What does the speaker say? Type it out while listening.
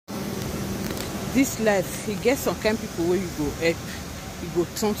this life, you get some kind of people where you go help, you go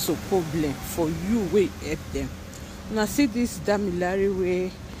turn to problem for you where you help them. Now see this Dammy Krane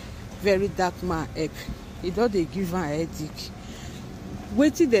way very dark man help. He don't they give an headache.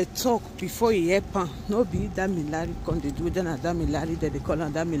 Wait till they talk before he help him. No be Dammy Krane come they do then a Dammy Krane that they call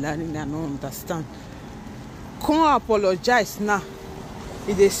him Dammy Krane. I don't understand. Come apologize now.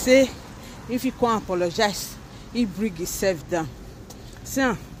 If they say if he can't apologize, he bring himself down.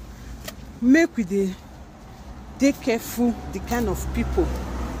 So make we dey careful the kind of people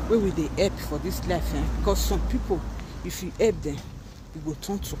where we dey help for this life, because some people, if you help them, you go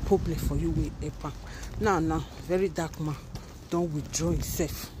turn to problem for you with help. Now very dark man don't withdraw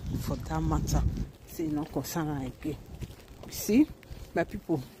himself for that matter. Say no concern again. See, my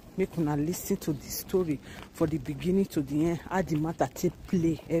people, make una listen to the story for the beginning to the end, how the matter take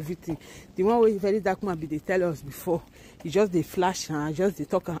play, everything. The one where very dark man be they tell us before, he just they flash and just they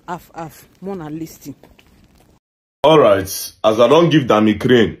talk half. More than listen. Alright, as I don't give Dammy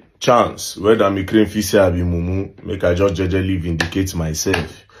Krane chance, where Dammy Krane feel say I be mumu, make I just jejely vindicate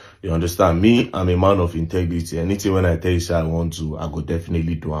myself. You understand? Me, I'm a man of integrity. Anything when I tell you say I want to, I go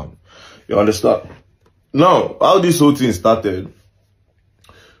definitely do it. You understand? Now, how this whole thing started,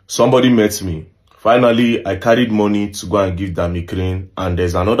 somebody met me. Finally, I carried money to go and give Dammy Krane, and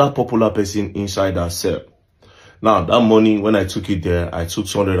there's another popular person inside that cell. Now, that money, when I took it there, I took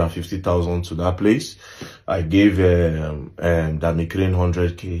 250,000 to that place. I gave Dammy Krane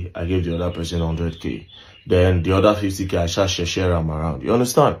 100K. I gave the other person 100K. Then the other 50K, I share them around. You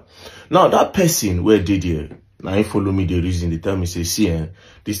understand? Now, that person where did here, now he follow me the reason. They tell me, say, see,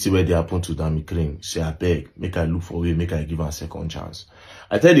 this is where they happen to Dammy Krane. Say, I beg, make I look for way, make I give him a second chance.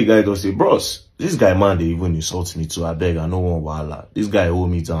 I tell the guy, don't say, bros, this guy, man, they even insult me too. I beg, I no want wahala. This guy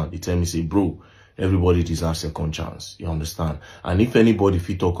hold me down. They tell me, say, bro, everybody deserves second chance. You understand? And if anybody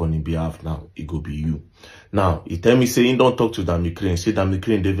fit talk on his behalf now, it go be you. Now, he tell me, say, he don't talk to Dammy Krane. Say, Dammy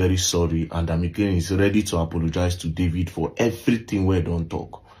Krane, they're very sorry. And Dammy Krane is ready to apologize to David for everything where don't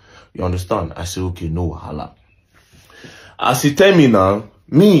talk. You understand? I say, okay, no wahala. As he tell me now,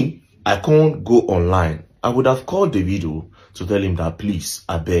 me, I can't go online. I would have called Davido to tell him that, please,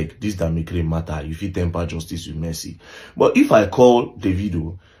 I beg, this Dammy Krane matter. You fit temper justice with mercy. But if I call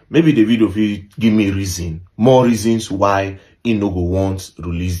Davido, maybe Davido will give me reason, more reasons why he no go want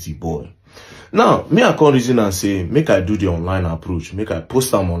release the boy. Now, me I call reason and say, make I do the online approach. Make I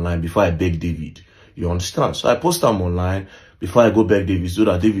post them online before I beg David. You understand? So I post them online before I go beg David so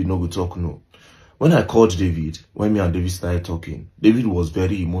that David no go talk no. When I called David, when me and David started talking, David was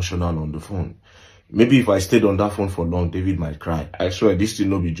very emotional on the phone. Maybe if I stayed on that phone for long, David might cry. I swear, this still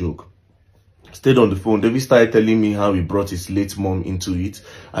no be joke. Stayed on the phone. David started telling me how he brought his late mom into it,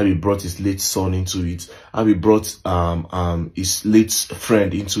 how he brought his late son into it, how he brought his late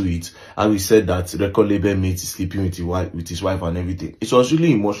friend into it, how he said that record label mate is sleeping with his wife and everything. It was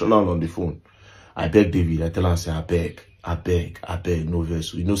really emotional on the phone. I beg David, I tell him, say, I beg, no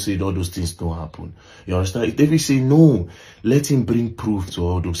verse. We know say all those things don't happen. You understand? David say no, let him bring proof to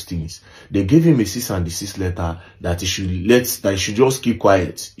all those things. They gave him a cease and desist letter that he should just keep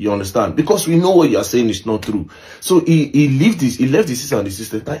quiet. You understand? Because we know what you are saying is not true. So he left the cease and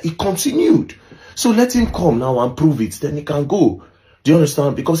desist letter. He continued. So let him come now and prove it. Then he can go. Do you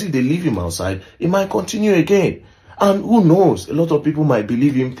understand? Because if they leave him outside, he might continue again. And who knows? A lot of people might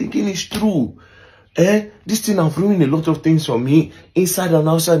believe him thinking it's true. This thing have ruined a lot of things for me inside and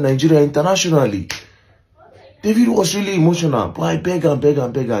outside Nigeria internationally. David was really emotional, but I beg and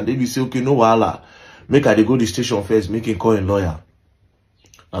David say, okay, no wahala. Make I go to the station first, make him call a lawyer.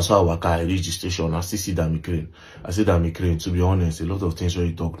 That's why I reach the station. I still see Dammy Krane. I say, Dammy Krane, to be honest, a lot of things where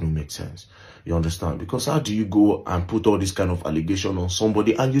you talk don't make sense. You understand? Because how do you go and put all this kind of allegation on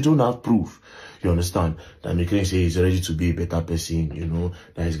somebody and you don't have proof? You understand? Dammy Krane say he's ready to be a better person, you know,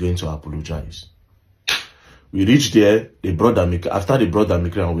 that he's going to apologize. We reached there, after they brought Dammy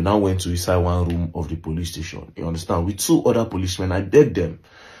Krane, we now went to inside one room of the police station. You understand? With two other policemen, I begged them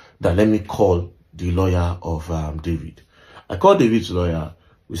that let me call the lawyer of David. I called David's lawyer.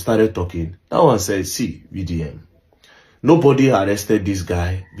 We started talking. That one said, see, VDM, nobody arrested this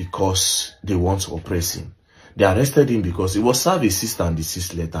guy because they want to oppress him. They arrested him because he was served a cease and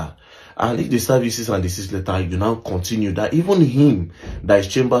desist letter. And if they serve a cease and desist letter, you now continue that even him, that his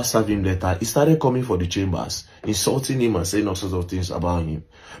chamber served him letter, he started coming for the chambers, insulting him and saying all sorts of things about him.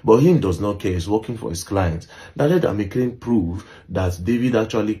 But him does not care. He's working for his clients. Now let Dammy Krane prove that David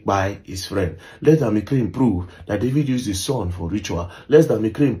actually buy his friend. Let Dammy Krane prove that David used his son for ritual. Let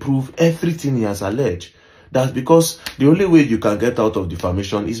Dammy Krane prove everything he has alleged. That's because the only way you can get out of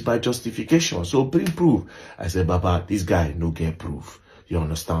defamation is by justification. So bring proof. I said, Baba, this guy no get proof. You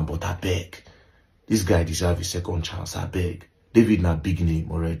understand? But I beg. this guy deserves a second chance. I beg. David na big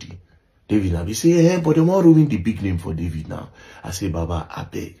name already. David na, he say, but they want to ruin the big name for David now. I say, Baba, I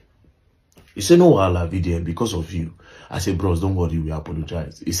beg. He say, no, I'll video because of you. I say, bros, don't worry, we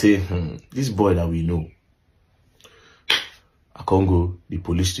apologize. He say, this boy that we know, I can't go the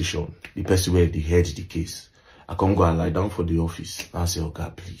police station, the person where they heard the case. I can't go and lie down for the office. I say, oh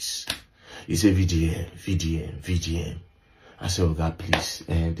God, please. He say, VDM. I say, oh God, please.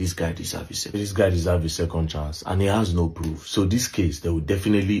 This guy deserves a second chance. And he has no proof. So this case, they will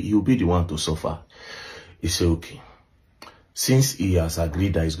definitely, he'll be the one to suffer. He say, okay. Since he has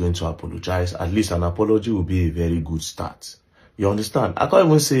agreed that he's going to apologize, at least an apology will be a very good start. You understand? I can't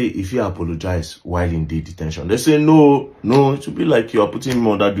even say if you apologize while in the detention. They say, no, it should be like you are putting him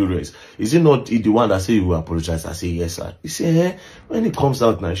under duress. Is it not the one that say you will apologize? I say, yes, sir. He say, when it comes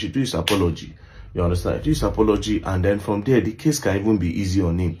out now, he should do his apology. You understand? Do his apology, and then from there, the case can even be easy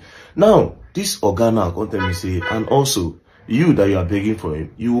on him. Now, this Organa, come tell me, say, and also, you that you are begging for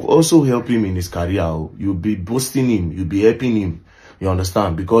him, you will also help him in his career. You'll be boosting him. You'll be helping him. You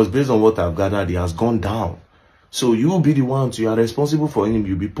understand? Because based on what I've gathered, he has gone down. So you will be the ones, you are responsible for him.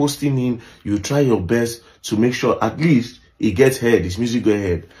 You'll be posting him. You try your best to make sure at least he gets heard. His music go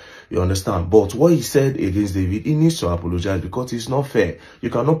ahead. You understand? But what he said against David, he needs to apologize because it's not fair. You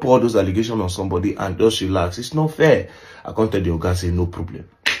cannot pour those allegations on somebody and just relax. It's not fair. I can't tell the Oga, say no problem.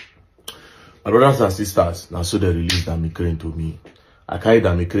 My brothers and sisters, now so they released DAMMY KRANE to me. I carry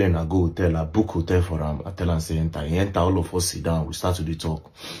DAMMY KRANE, I go hotel, I book hotel for him. I tell him, say, enter. He enter, all of us sit down. We start to the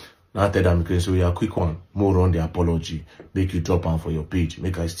talk. Now I tell DAMMY KRANE, so we are quick one. More on the apology. Make you drop on for your page.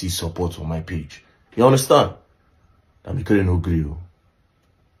 Make I still support on my page. You understand? DAMMY KRANE no agree.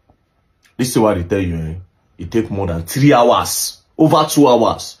 This is what I tell you, It take more than 3 hours, over 2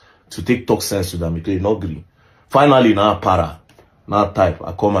 hours, to take talk sense to DAMMY KRANE. No agree. Finally, now now type,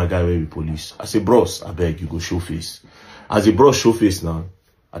 I call my guy where we police. I say, bros, I beg you go show face. As the bros show face now,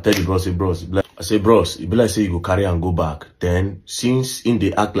 I tell the bros, say, bros, I say, bros, it be like say you go carry and go back. Then, since in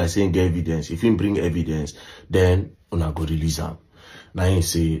they act like saying get evidence, if he bring evidence, then una go release him. Now he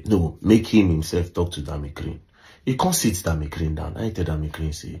say, no, make him himself talk to DAMMY KRANE. He can't sit DAMMY KRANE down. I tell DAMMY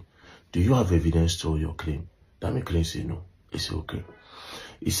KRANE, say, do you have evidence to your claim? DAMMY KRANE say, no. He say, okay.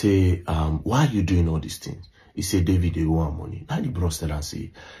 He say, why are you doing all these things? He said, David, they owe him money. Now the bros tell and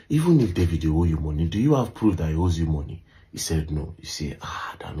say, even if David, they owe you money, do you have proof that he owes you money? He said, no. He said,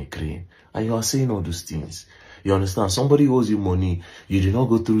 DAMMY KRANE. And you are saying all those things. You understand? Somebody owes you money. You did not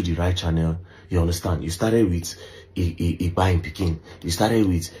go through the right channel. You understand? You started with a buying picking. You started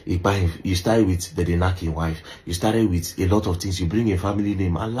with the Denaki wife. You started with a lot of things. You bring a family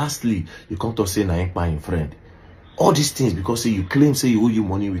name. And lastly, you come to say, na buying friend. All these things because say you claim say you owe you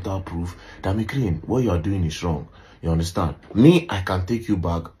money without proof. DAMMY KRANE, what you are doing is wrong. You understand? Me, I can take you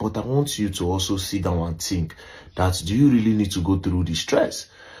back, but I want you to also sit down and think that do you really need to go through the stress?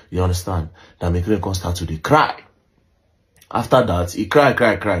 You understand? DAMMY KRANE can start to cry. After that, he cry.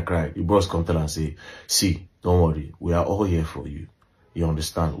 The boss come tell and say, see, don't worry, we are all here for you. You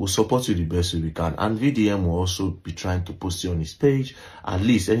understand? We'll support you the best way we can. And VDM will also be trying to post you on his page. At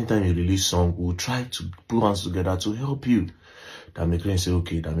least anytime you release song, we'll try to put hands together to help you. DAMMY KRANE say,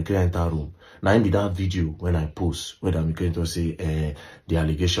 okay, DAMMY KRANE enter room. Now in that video when I post, where DAMMY KRANE will say, the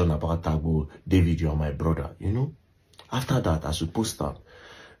allegation about Tagbo, David, you are my brother, you know? After that, I should post that.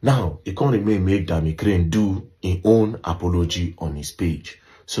 Now, it can't remain make DAMMY KRANE do his own apology on his page,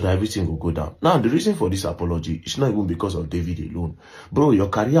 so that everything will go down. Now, the reason for this apology is not even because of David alone. Bro, your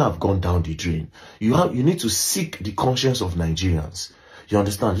career have gone down the drain. You need to seek the conscience of Nigerians. You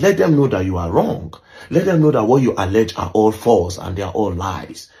understand? Let them know that you are wrong. Let them know that what you allege are all false and they are all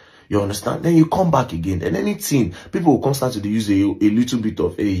lies. You understand? Then you come back again. And anything, people will come start to use a little bit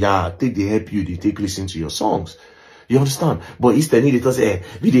of, take they help you, they take listen to your songs. You understand? But instead, they just say,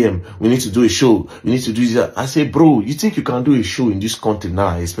 VDM, we need to do a show. We need to do this. I say, bro, you think you can do a show in this country now?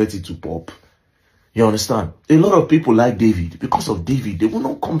 I expect it to pop. You understand? A lot of people like David. Because of David, they will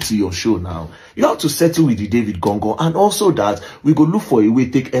not come to your show now. You have to settle with the David Gongo. And also that, we go look for a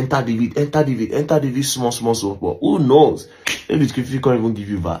way, enter David, small. But who knows? David, if he can't even give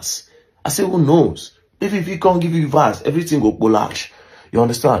you verse. I say, who knows? If he can't give you verse, everything go collapse. You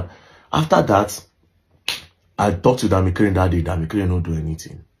understand? After that, I talked to DAMMY KRANE that day. DAMMY KRANE don't do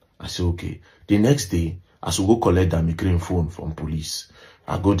anything. I said, okay. The next day, I should go collect DAMMY KRANE phone from police.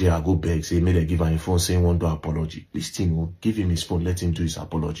 I go there, I go beg, say, may they give him a phone saying, won't do apology. This thing, give him his phone, let him do his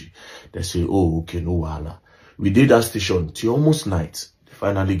apology. They say, oh, okay, no wahala. We did that station till almost night. They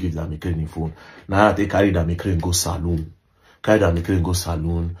finally give DAMMY KRANE a phone. Now they carry DAMMY KRANE go saloon. carry Dammy Krane go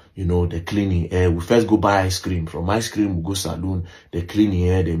saloon, you know, they clean him hair. We first go buy ice cream. From ice cream, we go saloon, they clean him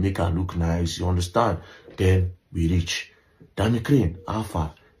hair, they make her look nice, you understand? Then we reach. Dammy Krane,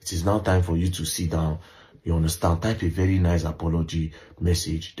 Alpha, it is now time for you to sit down. You understand? Type a very nice apology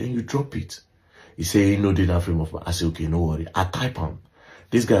message. Then you drop it. He say, no, did that frame of my. I say, okay, no worry. I type him.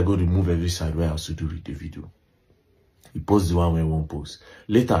 This guy go remove every side where I was to do with the video. He posts the one where I won't post.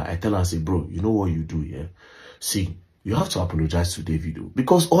 Later, I tell him, I say, bro, you know what you do, yeah? See, you have to apologize to Davido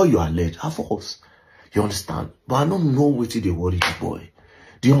because all you allege are false. You understand? But I don't know what they worry the boy.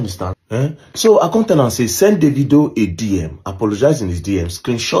 Do you understand? So I come tell and say, send Davido a DM, apologize in his DM,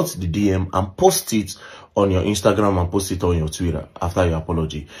 screenshot the DM and post it on your Instagram and post it on your Twitter after your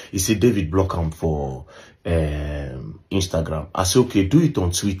apology. He said, David, block him for Instagram. I say, okay, do it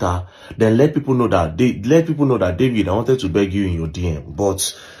on Twitter. Then let people know that David, I wanted to beg you in your DM,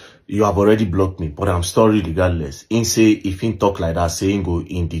 but you have already blocked me, but I'm sorry regardless. In say, if he talk like that, saying go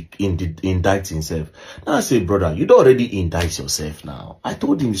indict himself. Now I say, brother, you don't already indict yourself now. I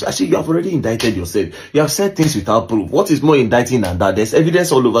told him, actually, you have already indicted yourself. You have said things without proof. What is more indicting than that? There's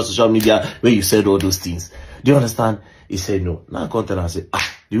evidence all over social media where you said all those things. Do you understand? He said no. Now I come tell and say,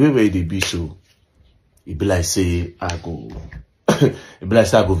 the way where they be so, it be like say, I go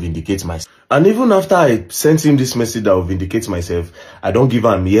vindicate myself. And even after I sent him this message that will vindicate myself, I don't give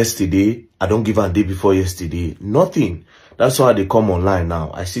him yesterday. I don't give him day before yesterday. Nothing. That's why they come online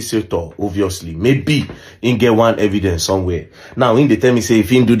now. I see Seto, obviously. Maybe he get one evidence somewhere. Now, when they tell me, say, if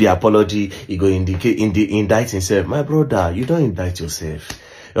he do the apology, he go indict himself. My brother, you don't indict yourself.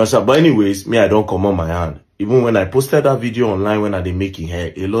 You know, but anyways, me, I don't come on my hand. Even when I posted that video online when I did making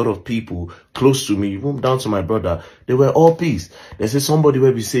hair, a lot of people close to me, even down to my brother, they were all pissed. They say somebody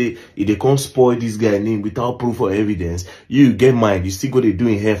where we say, if they can't spoil this guy name without proof or evidence, you get mine. You still go to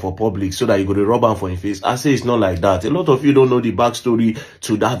doing hair for public so that you go to rub him for your face. I say it's not like that. A lot of you don't know the backstory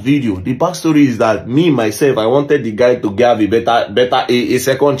to that video. The backstory is that me, myself, I wanted the guy to give a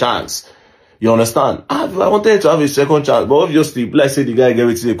second chance. You understand? I wanted to have a second chance, but obviously, let's say the guy gave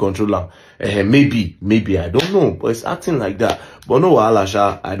it to the controller. Maybe, I don't know, but it's acting like that. But no,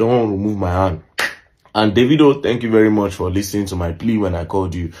 Alasha, I don't remove my hand. And Davido, thank you very much for listening to my plea when I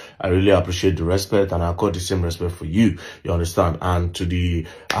called you. I really appreciate the respect, and I call the same respect for you. You understand? And to the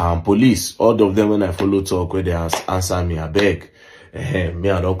police, all of them when I follow talk, where they answer me, I beg. Me,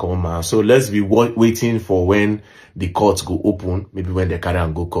 I don't come on. So let's be waiting for when the courts go open, maybe when they carry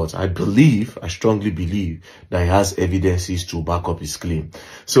and go court. I strongly believe that he has evidences to back up his claim.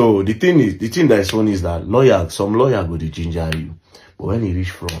 So the thing that is funny is that some lawyer go to ginger you. But when he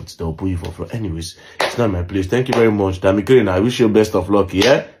reach front, they'll put you for front. Anyways, it's not my place. Thank you very much. Dammy Krane, I wish you best of luck,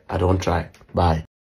 yeah? I don't try. Bye.